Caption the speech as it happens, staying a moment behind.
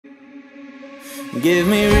Give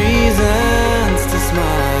me reasons to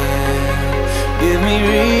smile, give me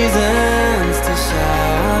reasons to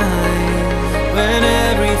shine, when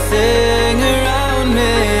everything around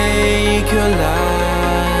me collides.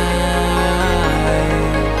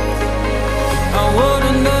 I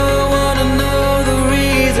wanna know the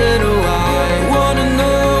reason why. Wanna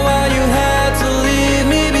know why you had to leave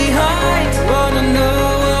me behind. Wanna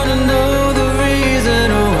know the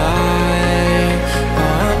reason why.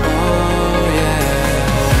 Oh yeah.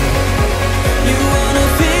 You wanna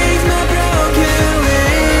fix my broken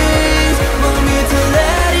wings, want me to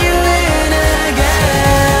let you in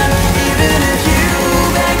again. Even if you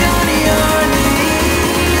beg on your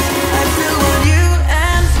knees, I still want you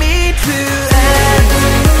and me to end.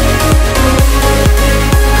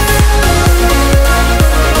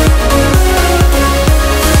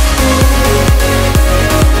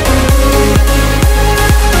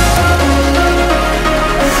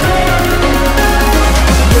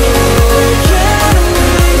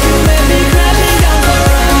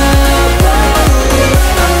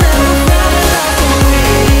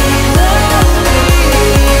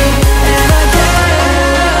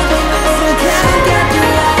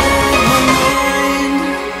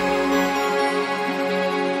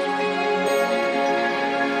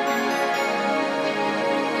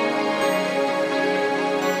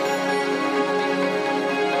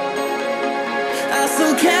 I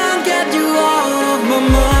still can't get you out of my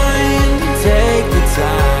mind.